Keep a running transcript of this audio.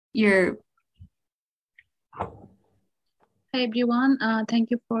Your Hi everyone, thank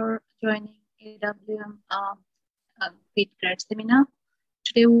you for joining AWM Pitt Grad Seminar.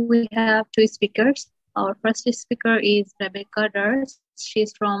 Today we have two speakers. Our first speaker is Rebecca Durst.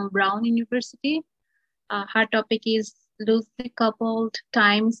 She's from Brown University. Her topic is loosely coupled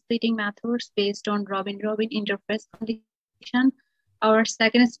time splitting methods based on Robin-Robin interface condition. Our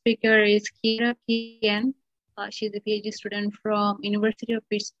second speaker is Kira Kian. She's a PhD student from University of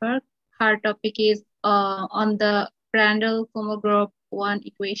Pittsburgh. Her topic is on the Prandtl-Kolmogorov group 1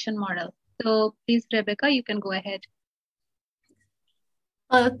 equation model. So please, Rebecca, you can go ahead.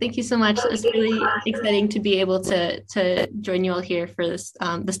 Hello, thank you so much. It's really exciting to be able to join you all here for this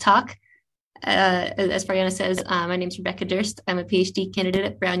talk. As Brianna says, my name is Rebecca Durst. I'm a PhD candidate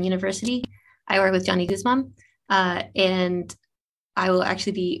at Brown University. I work with Johnny Guzman, and I will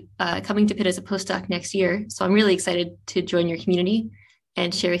actually be coming to Pitt as a postdoc next year. So I'm really excited to join your community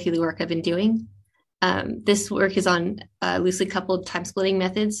and share with you the work I've been doing. This work is on loosely coupled time splitting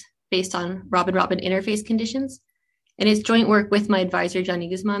methods based on Robin-Robin interface conditions. And it's joint work with my advisor, Johnny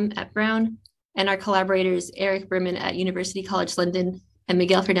Guzman at Brown, and our collaborators, Eric Berman at University College London and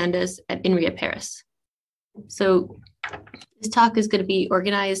Miguel Fernandez at INRIA Paris. So this talk is going to be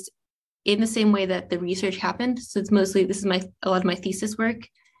organized in the same way that the research happened. So it's mostly, this is a lot of my thesis work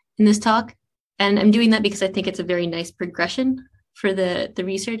in this talk. And I'm doing that because I think it's a very nice progression for the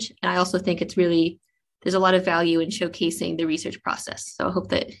research. And I also think it's really, there's a lot of value in showcasing the research process. So I hope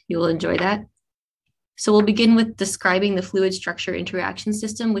that you will enjoy that. So we'll begin with describing the fluid structure interaction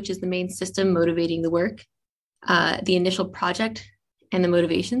system, which is the main system motivating the work, the initial project, and the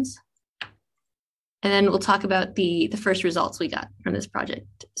motivations. And then we'll talk about the first results we got from this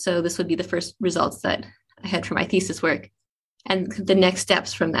project. So this would be the first results that I had for my thesis work and the next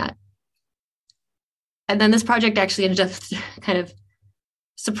steps from that. And then this project actually ended up kind of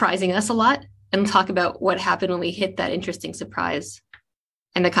surprising us a lot, and we'll talk about what happened when we hit that interesting surprise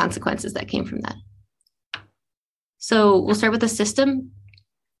and the consequences that came from that. So we'll start with the system.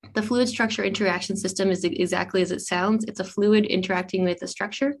 The fluid structure interaction system is exactly as it sounds. It's a fluid interacting with a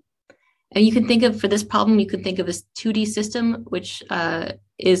structure. And you can think of, for this problem, you can think of this 2D system, which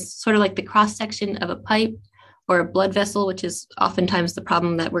is sort of like the cross-section of a pipe or a blood vessel, which is oftentimes the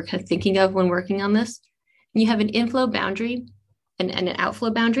problem that we're kind of thinking of when working on this. And you have an inflow boundary and an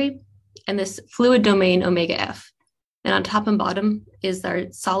outflow boundary, and this fluid domain omega F. And on top and bottom is our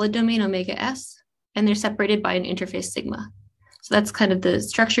solid domain omega S, and they're separated by an interface sigma. So that's kind of the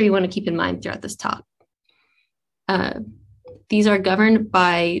structure you want to keep in mind throughout this talk. These are governed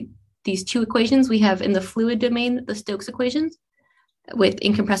by these two equations we have in the fluid domain, the Stokes equations with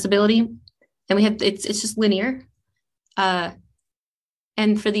incompressibility, and we have, it's just linear.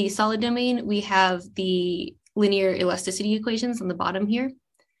 And for the solid domain, we have the linear elasticity equations on the bottom here.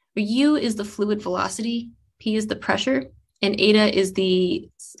 Where U is the fluid velocity, P is the pressure, and eta is the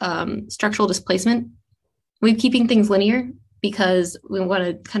structural displacement. We're keeping things linear because we want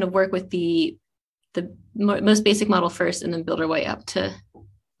to kind of work with the most basic model first and then build our way up to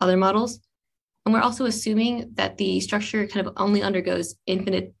other models. And we're also assuming that the structure kind of only undergoes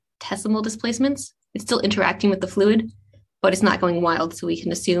infinitesimal displacements. It's still interacting with the fluid, but it's not going wild. So we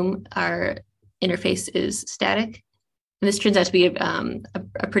can assume our interface is static. And this turns out to be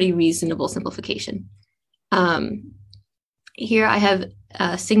a pretty reasonable simplification. Here I have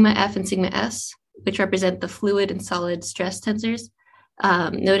sigma F and sigma S, which represent the fluid and solid stress tensors.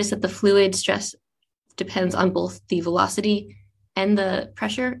 Notice that the fluid stress depends on both the velocity and the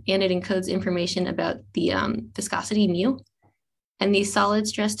pressure, and it encodes information about the viscosity mu. And the solid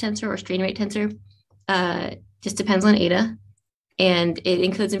stress tensor or strain rate tensor just depends on eta, and it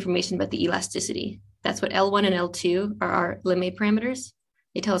encodes information about the elasticity. That's what L1 and L2 are our limit parameters.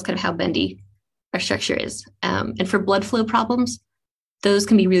 They tell us kind of how bendy our structure is. And for blood flow problems, those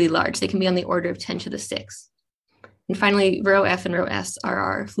can be really large. They can be on the order of 10 to the 6. And finally, rho F and rho S are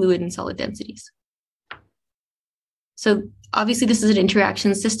our fluid and solid densities. So obviously this is an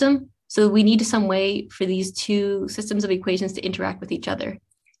interaction system. So we need some way for these two systems of equations to interact with each other. And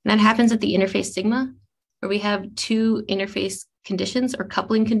that happens at the interface sigma, where we have two interface conditions or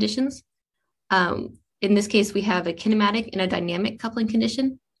coupling conditions. In this case, we have a kinematic and a dynamic coupling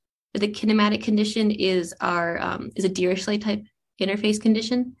condition. The kinematic condition is is a Dirichlet type interface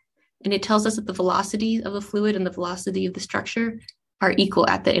condition, and it tells us that the velocity of the fluid and the velocity of the structure are equal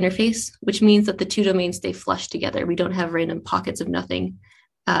at the interface, which means that the two domains stay flush together. We don't have random pockets of nothing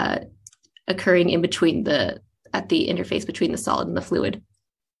occurring in between at the interface between the solid and the fluid.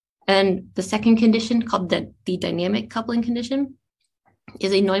 And the second condition, called the dynamic coupling condition,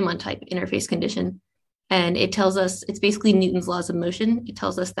 is a Neumann type interface condition. And it tells us, it's basically Newton's laws of motion. It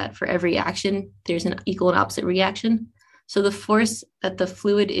tells us that for every action, there's an equal and opposite reaction. So the force that the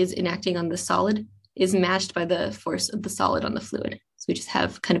fluid is enacting on the solid is matched by the force of the solid on the fluid. So we just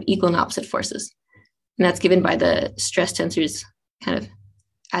have kind of equal and opposite forces. And that's given by the stress tensors kind of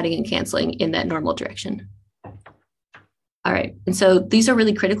adding and canceling in that normal direction. All right, and so these are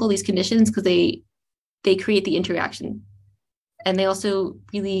really critical, these conditions, because they create the interaction. And they also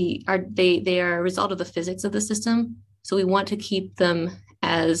really are, they are a result of the physics of the system. So we want to keep them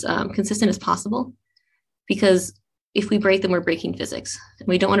as consistent as possible, because if we break them, we're breaking physics. And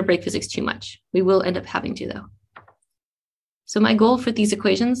we don't want to break physics too much. We will end up having to, though. So my goal for these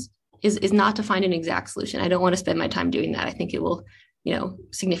equations is not to find an exact solution. I don't want to spend my time doing that. I think it will,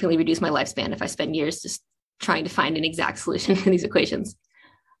 significantly reduce my lifespan if I spend years just trying to find an exact solution for these equations.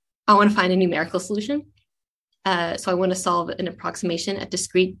 I want to find a numerical solution. So I want to solve an approximation at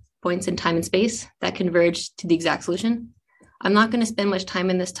discrete points in time and space that converge to the exact solution. I'm not going to spend much time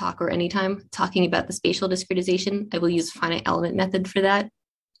in this talk or any time talking about the spatial discretization. I will use finite element method for that.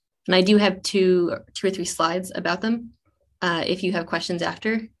 And I do have two or three slides about them if you have questions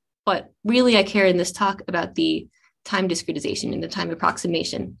after. But really, I care in this talk about the time discretization and the time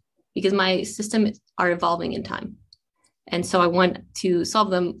approximation, because my systems are evolving in time. And so I want to solve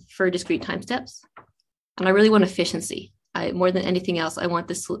them for discrete time steps. And I really want efficiency. More than anything else, I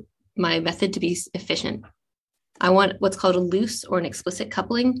want my method to be efficient. I want what's called a loose or an explicit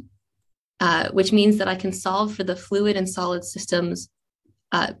coupling, which means that I can solve for the fluid and solid systems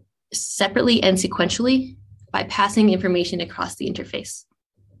separately and sequentially by passing information across the interface.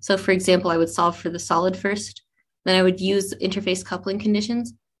 So for example, I would solve for the solid first, then I would use interface coupling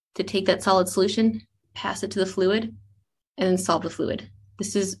conditions to take that solid solution, pass it to the fluid, and then solve the fluid.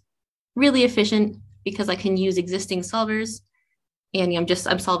 This is really efficient because I can use existing solvers, and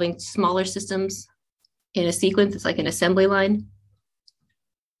I'm solving smaller systems in a sequence. It's like an assembly line,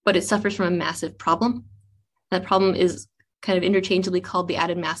 but it suffers from a massive problem. That problem is kind of interchangeably called the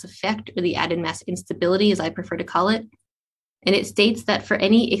added mass effect, or the added mass instability, as I prefer to call it. And it states that for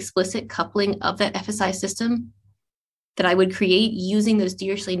any explicit coupling of that FSI system that I would create using those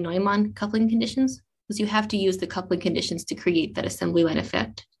Dirichlet-Neumann coupling conditions, because you have to use the coupling conditions to create that assembly line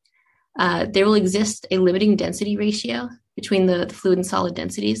effect, there will exist a limiting density ratio between the fluid and solid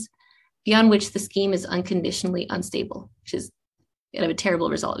densities, beyond which the scheme is unconditionally unstable, which is kind of a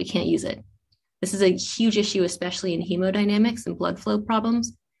terrible result. We can't use it. This is a huge issue, especially in hemodynamics and blood flow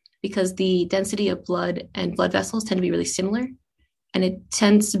problems, because the density of blood and blood vessels tend to be really similar. And it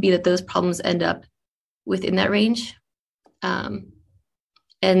tends to be that those problems end up within that range.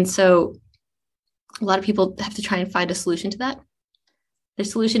 And so a lot of people have to try and find a solution to that. The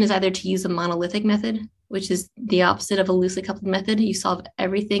solution is either to use a monolithic method, which is the opposite of a loosely coupled method. You solve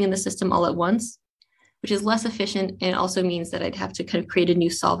everything in the system all at once, which is less efficient, and also means that I'd have to kind of create a new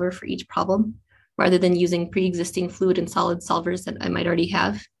solver for each problem, rather than using pre-existing fluid and solid solvers that I might already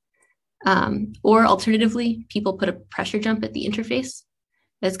have. Or alternatively, people put a pressure jump at the interface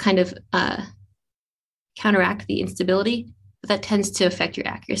that's kind of counteract the instability, but that tends to affect your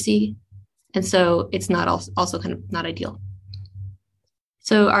accuracy. And so it's not also kind of not ideal.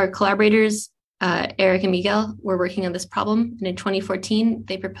 So our collaborators, Eric and Miguel, were working on this problem. And in 2014,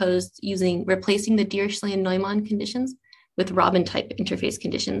 they proposed replacing the Dirichlet-Neumann conditions with Robin type interface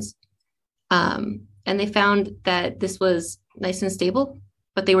conditions. And they found that this was nice and stable,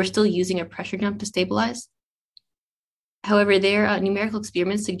 but they were still using a pressure jump to stabilize. However, their numerical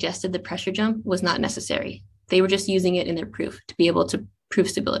experiments suggested the pressure jump was not necessary. They were just using it in their proof to be able to prove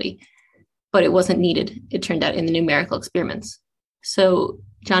stability, but it wasn't needed, it turned out, in the numerical experiments. So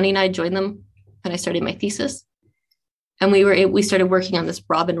Johnny and I joined them when I started my thesis, and we started working on this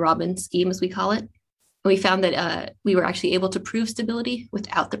Robin scheme, as we call it. And we found that we were actually able to prove stability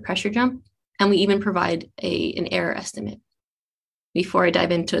without the pressure jump, and we even provide an error estimate. Before I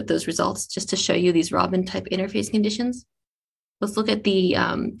dive into those results, just to show you these Robin type interface conditions, let's look at the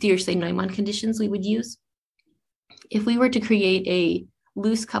Dirichlet-Neumann conditions we would use. If we were to create a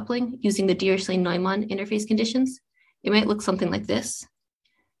loose coupling using the Dirichlet-Neumann interface conditions, it might look something like this,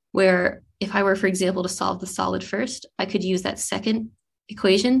 where if I were, for example, to solve the solid first, I could use that second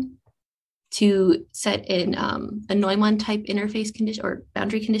equation to set in a Neumann type interface condition or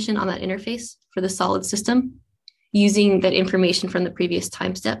boundary condition on that interface for the solid system, using that information from the previous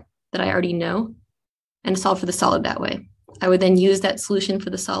time step that I already know, and solve for the solid that way. I would then use that solution for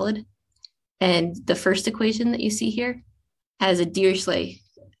the solid, and the first equation that you see here has a Dirichlet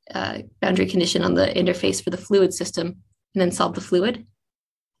boundary condition on the interface for the fluid system, and then solve the fluid.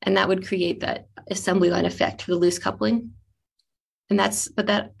 And that would create that assembly line effect for the loose coupling. But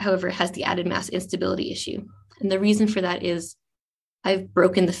that, however, has the added mass instability issue. And the reason for that is I've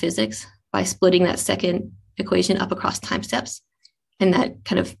broken the physics by splitting that second equation up across time steps. And that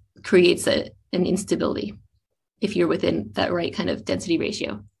kind of creates an instability if you're within that right kind of density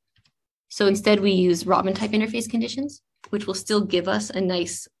ratio. So instead we use Robin type interface conditions, which will still give us a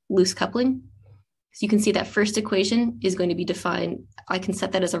nice loose coupling. So you can see that first equation is going to be defined. I can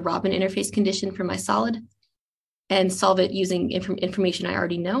set that as a Robin interface condition for my solid and solve it using information I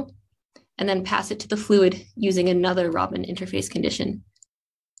already know, and then pass it to the fluid using another Robin interface condition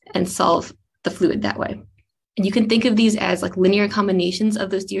and solve the fluid that way. And you can think of these as like linear combinations of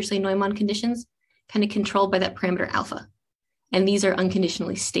those Dirichlet-Neumann conditions, kind of controlled by that parameter alpha. And these are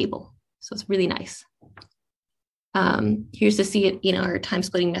unconditionally stable. So it's really nice. Here's to see it, our time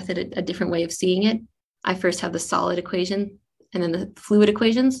splitting method, a different way of seeing it. I first have the solid equation and then the fluid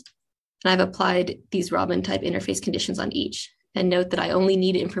equations. And I've applied these Robin type interface conditions on each. And note that I only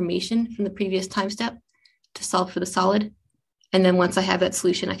need information from the previous time step to solve for the solid. And then once I have that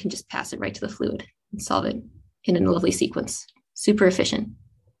solution, I can just pass it right to the fluid and solve it in a lovely sequence. Super efficient.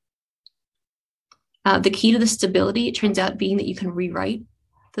 The key to the stability, it turns out, being that you can rewrite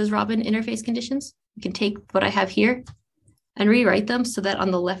those Robin interface conditions. You can take what I have here and rewrite them so that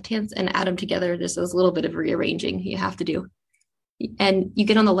on the left hand and add them together, there's a little bit of rearranging you have to do. And you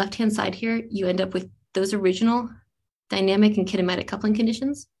get on the left hand side here, you end up with those original dynamic and kinematic coupling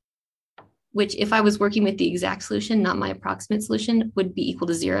conditions, which if I was working with the exact solution, not my approximate solution, would be equal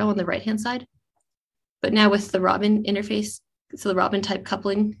to 0 on the right hand side. But now with the Robin interface, so the Robin type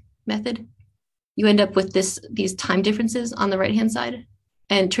coupling method, you end up with these time differences on the right hand side.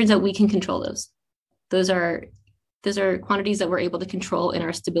 And it turns out we can control those. Those are quantities that we're able to control in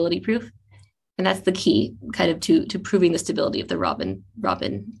our stability proof. And that's the key kind of to proving the stability of the Robin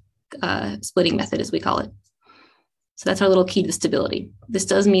splitting method, as we call it. So that's our little key to stability. This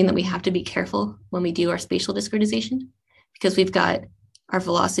does mean that we have to be careful when we do our spatial discretization, because we've got our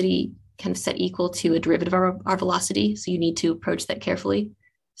velocity kind of set equal to a derivative of our velocity. So you need to approach that carefully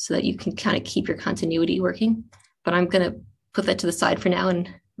so that you can kind of keep your continuity working. But I'm going to put that to the side for now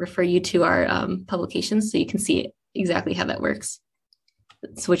and refer you to our publications so you can see exactly how that works.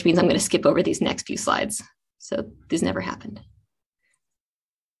 So which means I'm going to skip over these next few slides. So these never happened.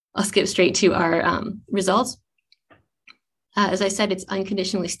 I'll skip straight to our results. As I said, it's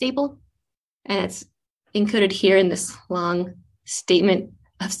unconditionally stable, and it's encoded here in this long statement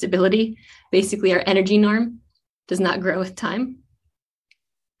of stability. Basically, our energy norm does not grow with time,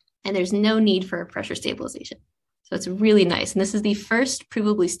 and there's no need for pressure stabilization. So it's really nice. And this is the first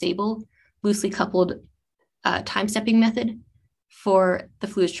provably stable, loosely coupled time stepping method for the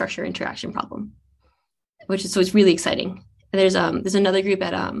fluid structure interaction problem, so it's really exciting. And there's another group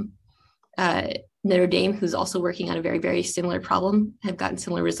at Notre Dame who's also working on a very, very similar problem, have gotten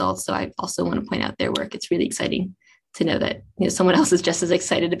similar results. So I also want to point out their work. It's really exciting to know that someone else is just as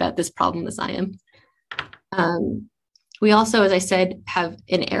excited about this problem as I am. We also, as I said, have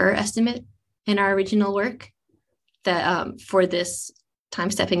an error estimate in our original work that for this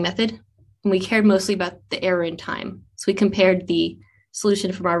time stepping method. And we cared mostly about the error in time. So we compared the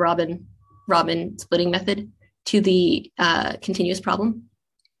solution from our Robin splitting method to the continuous problem.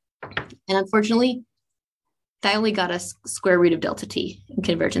 And unfortunately, that only got us square root of delta t in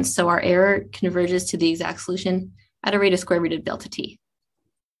convergence. So our error converges to the exact solution at a rate of square root of delta t.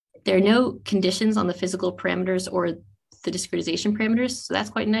 There are no conditions on the physical parameters or the discretization parameters, so that's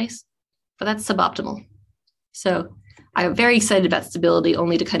quite nice, but that's suboptimal. So I'm very excited about stability,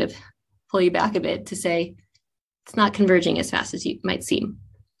 only to kind of pull you back a bit to say it's not converging as fast as you might seem.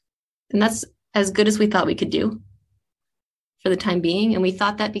 And that's as good as we thought we could do for the time being. And we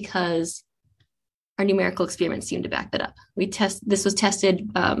thought that because our numerical experiments seemed to back that up. This was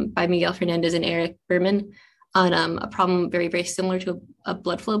tested by Miguel Fernandez and Eric Berman on a problem very, very similar to a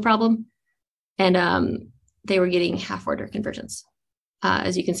blood flow problem. And they were getting half order convergence.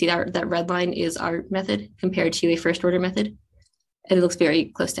 As you can see, that red line is our method compared to a first order method. And it looks very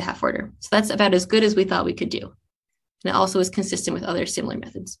close to half order. So that's about as good as we thought we could do. And it also is consistent with other similar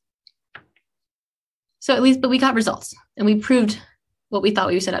methods. So but we got results and we proved what we thought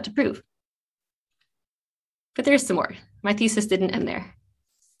we set out to prove. But there's some more. My thesis didn't end there.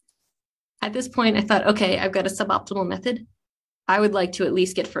 At this point, I thought, okay, I've got a suboptimal method. I would like to at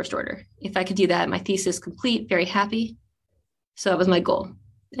least get first order. If I could do that, my thesis complete, very happy. So that was my goal.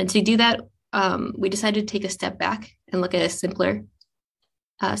 And to do that, we decided to take a step back and look at a simpler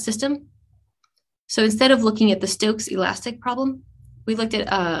system. So instead of looking at the Stokes elastic problem, we looked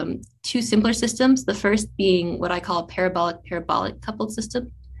at two simpler systems. The first being what I call a parabolic coupled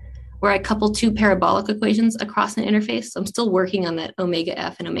system, where I couple two parabolic equations across an interface. So I'm still working on that omega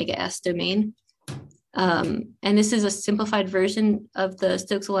F and omega S domain. And this is a simplified version of the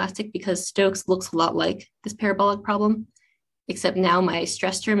Stokes elastic because Stokes looks a lot like this parabolic problem, except now my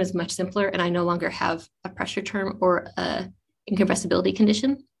stress term is much simpler and I no longer have a pressure term or a incompressibility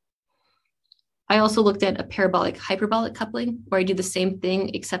condition. I also looked at a parabolic hyperbolic coupling where I do the same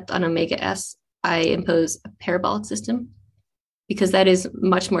thing, except on omega S, I impose a parabolic system because that is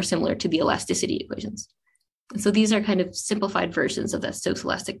much more similar to the elasticity equations. And so these are kind of simplified versions of that Stokes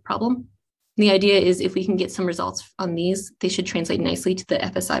elastic problem. And the idea is if we can get some results on these, they should translate nicely to the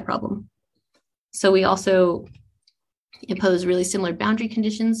FSI problem. So we also impose really similar boundary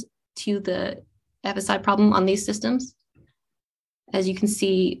conditions to the FSI problem on these systems. As you can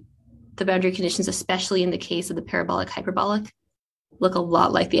see, the boundary conditions, especially in the case of the parabolic hyperbolic, look a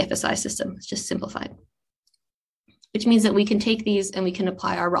lot like the FSI system. It's just simplified, which means that we can take these and we can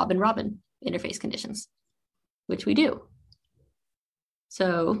apply our Robin-Robin interface conditions, which we do.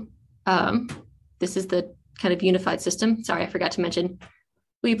 So this is the kind of unified system. Sorry, I forgot to mention,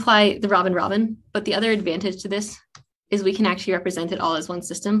 we apply the Robin-Robin, but the other advantage to this is we can actually represent it all as one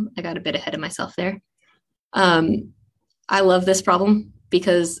system. I got a bit ahead of myself there. I love this problem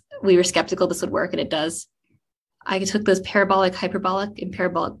because we were skeptical this would work, and it does. I took those parabolic, hyperbolic, and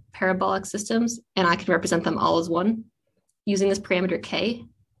parabolic systems, and I can represent them all as one using this parameter k.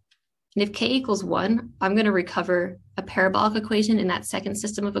 And if k equals 1, I'm going to recover a parabolic equation in that second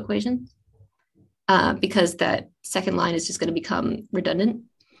system of equations because that second line is just going to become redundant.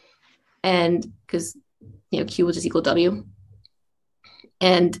 And because q will just equal w.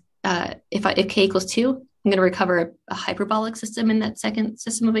 And if k equals 2, I'm going to recover a hyperbolic system in that second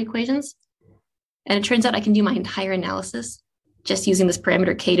system of equations. And it turns out I can do my entire analysis just using this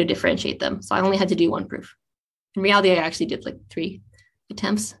parameter k to differentiate them. So I only had to do one proof. In reality, I actually did like 3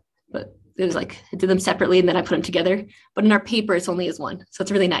 attempts, but it was like I did them separately and then I put them together. But in our paper, it's only as one. So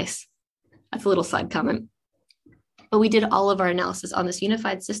it's really nice. That's a little side comment. But we did all of our analysis on this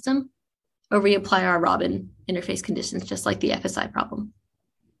unified system where we apply our Robin interface conditions, just like the FSI problem.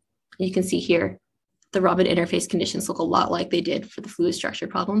 And you can see here, the Robin interface conditions look a lot like they did for the fluid structure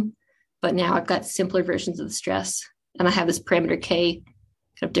problem. But now I've got simpler versions of the stress, and I have this parameter k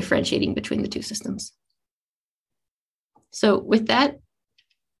kind of differentiating between the two systems. So with that,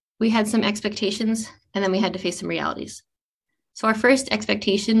 we had some expectations, and then we had to face some realities. So our first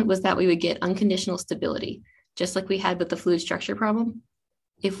expectation was that we would get unconditional stability, just like we had with the fluid structure problem,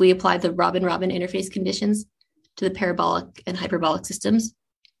 if we applied the Robin-Robin interface conditions to the parabolic and hyperbolic systems,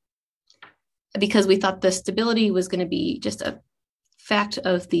 because we thought the stability was going to be just a fact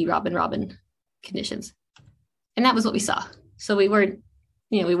of the Robin-Robin conditions. And that was what we saw. So we weren't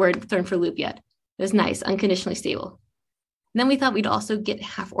thrown for a loop yet. It was nice, unconditionally stable. And then we thought we'd also get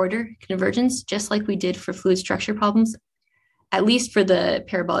half-order convergence, just like we did for fluid structure problems, at least for the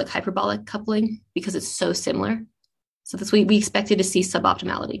parabolic-hyperbolic coupling, because it's so similar. So that's what we expected to see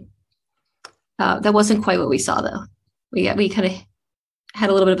suboptimality. That wasn't quite what we saw, though. We kind of had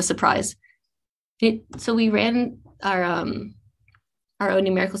a little bit of a surprise. So we ran our own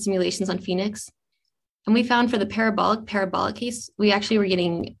numerical simulations on Phoenix, and we found for the parabolic case, we actually were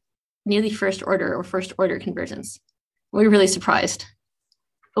getting nearly first order convergence. We were really surprised.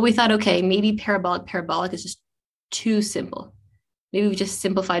 But we thought, okay, maybe parabolic is just too simple. Maybe we just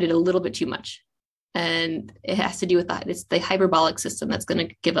simplified it a little bit too much. And it has to do with that. It's the hyperbolic system that's going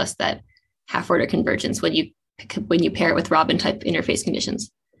to give us that half-order convergence when you pair it with Robin type interface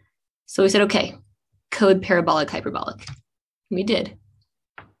conditions. So we said, okay, code parabolic hyperbolic. And we did.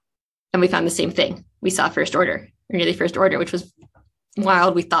 And we found the same thing. We saw first order, or nearly first order, which was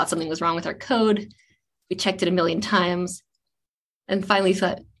wild. We thought something was wrong with our code. We checked it a million times. And finally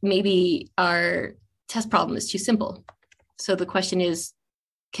thought maybe our test problem is too simple. So the question is,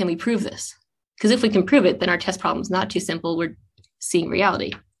 can we prove this? Because if we can prove it, then our test problem is not too simple. We're seeing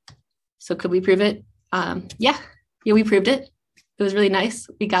reality. So could we prove it? Yeah, we proved it. It was really nice.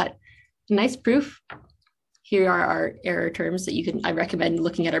 We got a nice proof. Here are our error terms that I recommend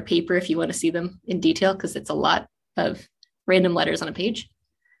looking at our paper if you want to see them in detail, because it's a lot of random letters on a page.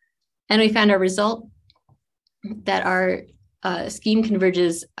 And we found our result that our scheme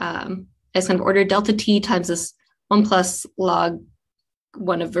converges as kind of order delta t times this 1 plus log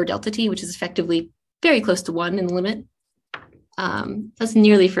 1 over delta t, which is effectively very close to 1 in the limit. That's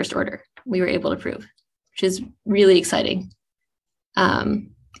nearly first order we were able to prove, which is really exciting.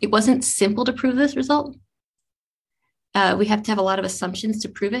 It wasn't simple to prove this result. We have to have a lot of assumptions to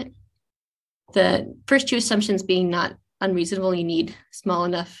prove it. The first 2 assumptions being not unreasonable. You need small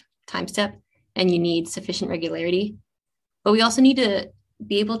enough time step and you need sufficient regularity. But we also need to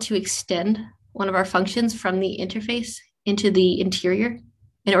be able to extend one of our functions from the interface into the interior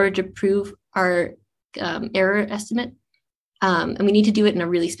in order to prove our error estimate. And we need to do it in a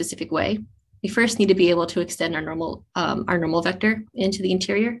really specific way. We first need to be able to extend our normal vector into the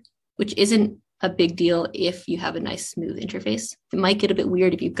interior, which isn't a big deal if you have a nice smooth interface. It might get a bit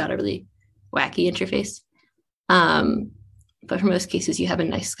weird if you've got a really wacky interface. But for most cases, you have a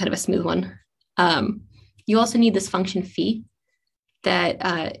nice kind of a smooth one. You also need this function phi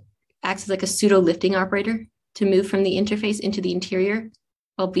that acts as like a pseudo lifting operator to move from the interface into the interior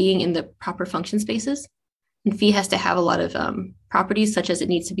while being in the proper function spaces. And phi has to have a lot of properties, such as it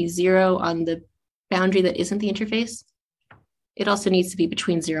needs to be 0 on the boundary that isn't the interface. It also needs to be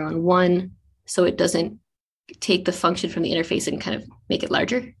between 0 and 1, so it doesn't take the function from the interface and kind of make it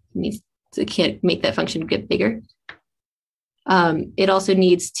larger. It can't make that function get bigger. It also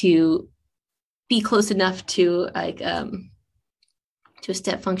needs to be close enough to to a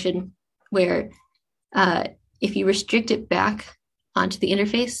step function where if you restrict it back onto the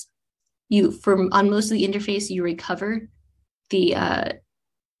interface, on most of the interface, you recover the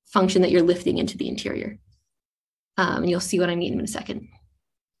function that you're lifting into the interior. And you'll see what I mean in a second.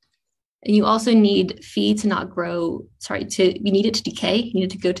 And you also need phi to not grow, you need it to decay. You need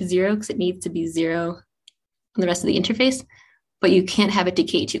it to go to 0 because it needs to be 0 on the rest of the interface, but you can't have it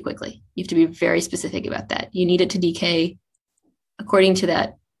decay too quickly. You have to be very specific about that. You need it to decay according to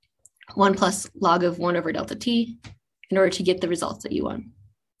that 1 plus log of 1 over delta t in order to get the results that you want.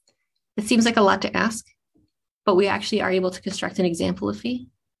 It seems like a lot to ask, but we actually are able to construct an example of phi.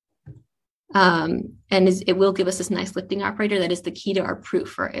 It will give us this nice lifting operator that is the key to our proof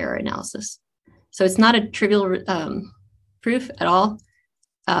for our error analysis. So it's not a trivial proof at all,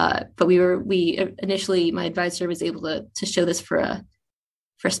 but initially, my advisor was able to show this for a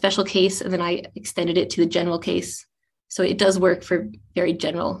special case, and then I extended it to the general case. So it does work for very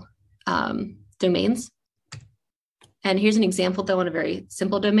general domains. And here's an example, though, on a very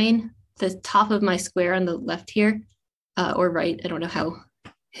simple domain. The top of my square on the left here, or right, I don't know how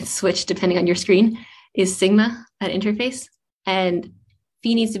it's switched depending on your screen, is sigma at interface. And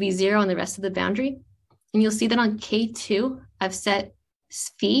phi needs to be 0 on the rest of the boundary. And you'll see that on K2, I've set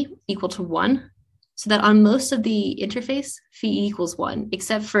phi equal to 1, so that on most of the interface, phi equals 1,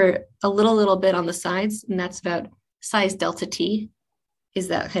 except for a little bit on the sides, and that's about size delta t, is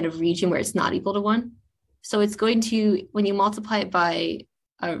that kind of region where it's not equal to 1. So it's going to, when you multiply it by,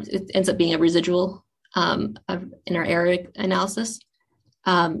 it ends up being a residual in our error analysis,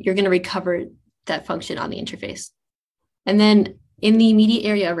 you're going to recover that function on the interface. And then in the immediate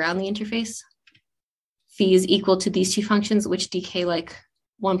area around the interface, phi is equal to these two functions, which decay like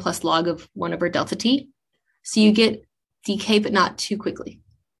 1 plus log of 1 over delta t. So you get decay, but not too quickly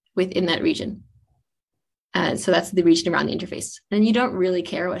within that region. So that's the region around the interface. And you don't really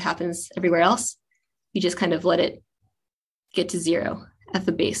care what happens everywhere else. You just kind of let it get to 0 at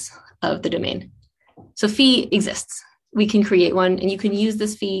the base of the domain. So phi exists. We can create one, and you can use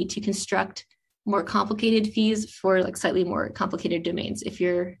this phi to construct more complicated phis for like slightly more complicated domains.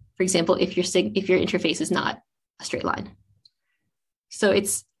 For example, if your interface is not a straight line. So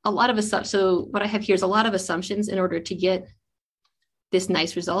it's a lot of assumptions. So what I have here is a lot of assumptions in order to get this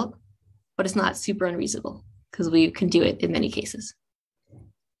nice result, but it's not super unreasonable because we can do it in many cases.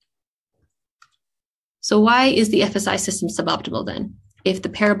 So why is the FSI system suboptimal then? If the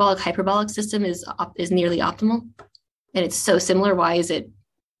parabolic hyperbolic system is nearly optimal and it's so similar, why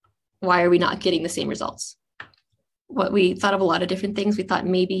are we not getting the same results? What we thought of a lot of different things. We thought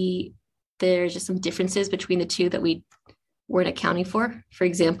maybe there's just some differences between the two that we weren't accounting for. For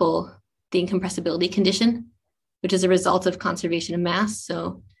example, the incompressibility condition, which is a result of conservation of mass.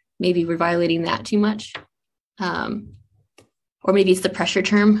 So maybe we're violating that too much. Or maybe it's the pressure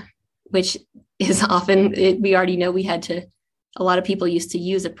term, which is often, we already know a lot of people used to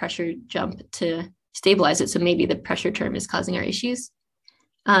use a pressure jump to stabilize it. So maybe the pressure term is causing our issues.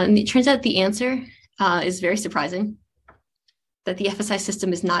 And it turns out the answer is very surprising, that the FSI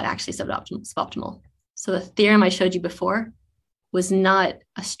system is not actually suboptimal. So the theorem I showed you before was not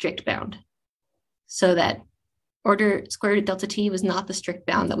a strict bound. So that square root of delta t was not the strict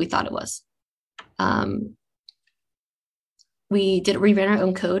bound that we thought it was. We ran our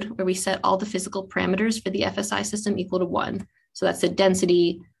own code where we set all the physical parameters for the FSI system equal to 1. So that's the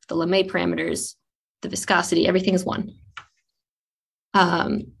density, the Lemay parameters, the viscosity, everything is 1.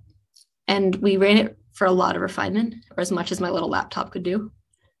 And we ran it for a lot of refinement, or as much as my little laptop could do.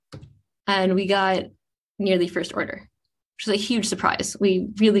 And we got nearly first order, which was a huge surprise. We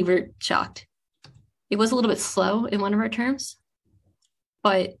really were shocked. It was a little bit slow in one of our terms,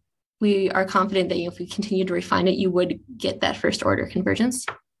 but we are confident that if we continue to refine it, you would get that first order convergence.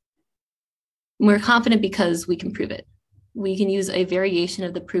 We're confident because we can prove it. We can use a variation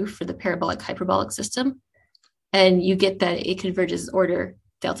of the proof for the parabolic hyperbolic system, and you get that it converges order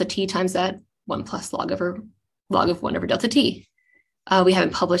delta t times that 1 plus log of 1 over delta t. We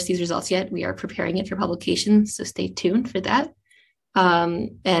haven't published these results yet. We are preparing it for publication, so stay tuned for that.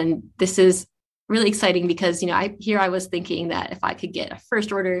 And this is really exciting because, I was thinking that if I could get a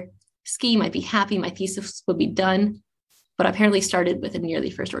first order scheme, I'd be happy, my thesis would be done, but apparently started with a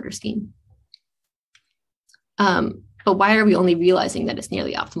nearly first order scheme. But why are we only realizing that it's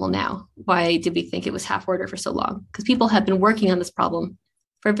nearly optimal now? Why did we think it was half order for so long? Because people have been working on this problem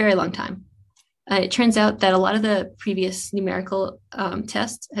for a very long time. It turns out that a lot of the previous numerical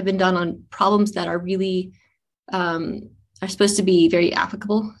tests have been done on problems that are really are supposed to be very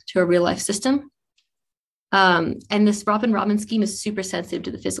applicable to a real life system. And this Robin-Robin scheme is super sensitive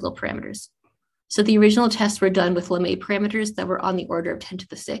to the physical parameters. So the original tests were done with Lemay parameters that were on the order of 10 to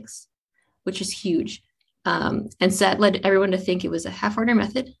the 6, which is huge. And so that led everyone to think it was a half order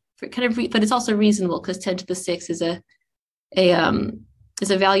method, but it's also reasonable because 10 to the 6 is a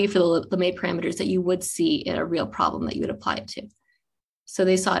value for the Lemay parameters that you would see in a real problem that you would apply it to. So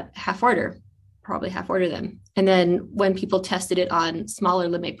they sought half order, probably half order them. And then when people tested it on smaller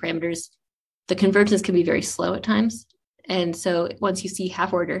Lemay parameters, the convergence can be very slow at times. And so once you see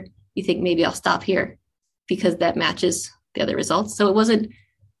half order, you think maybe I'll stop here because that matches the other results. So it wasn't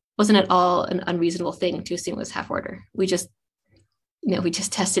at all an unreasonable thing to assume it was half order. We just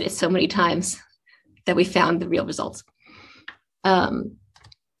tested it so many times that we found the real results.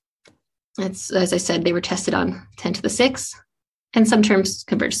 It's, as I said, they were tested on 10 to the 6, and some terms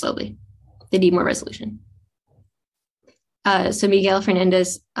converge slowly. They need more resolution. So Miguel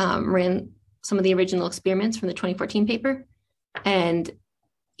Fernandez ran some of the original experiments from the 2014 paper, and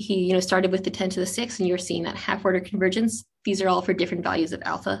he started with the 10 to the 6, and you're seeing that half order convergence. These are all for different values of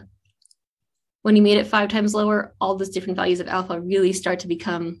alpha. When he made it 5 times lower, all those different values of alpha really start to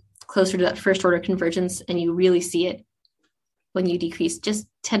become closer to that first order convergence, and you really see it when you decrease just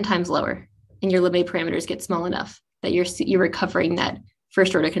 10 times lower and your Lemay parameters get small enough that you're recovering that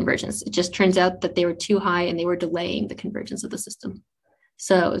first order convergence. It just turns out that they were too high and they were delaying the convergence of the system.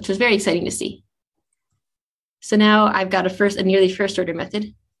 So it was very exciting to see. So now I've got a nearly first order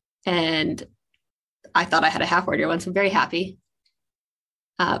method, and I thought I had a half order one, so I'm very happy.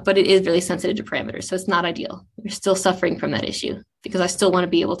 But it is really sensitive to parameters, so it's not ideal. We're still suffering from that issue because I still want to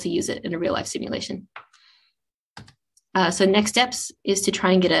be able to use it in a real life simulation. So next steps is to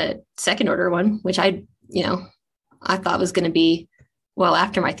try and get a second order one, which I thought was going to be, well,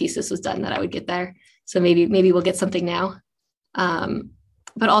 after my thesis was done that I would get there. So maybe we'll get something now,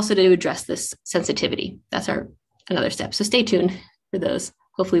 but also to address this sensitivity. That's another step. So stay tuned for those.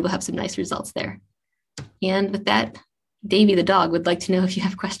 Hopefully we'll have some nice results there. And with that, Davey the dog would like to know if you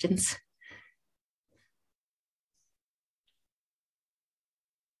have questions.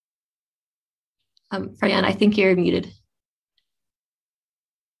 Faryan, I think you're muted.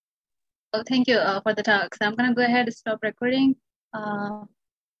 Well, thank you for the talk. So I'm going to go ahead and stop recording.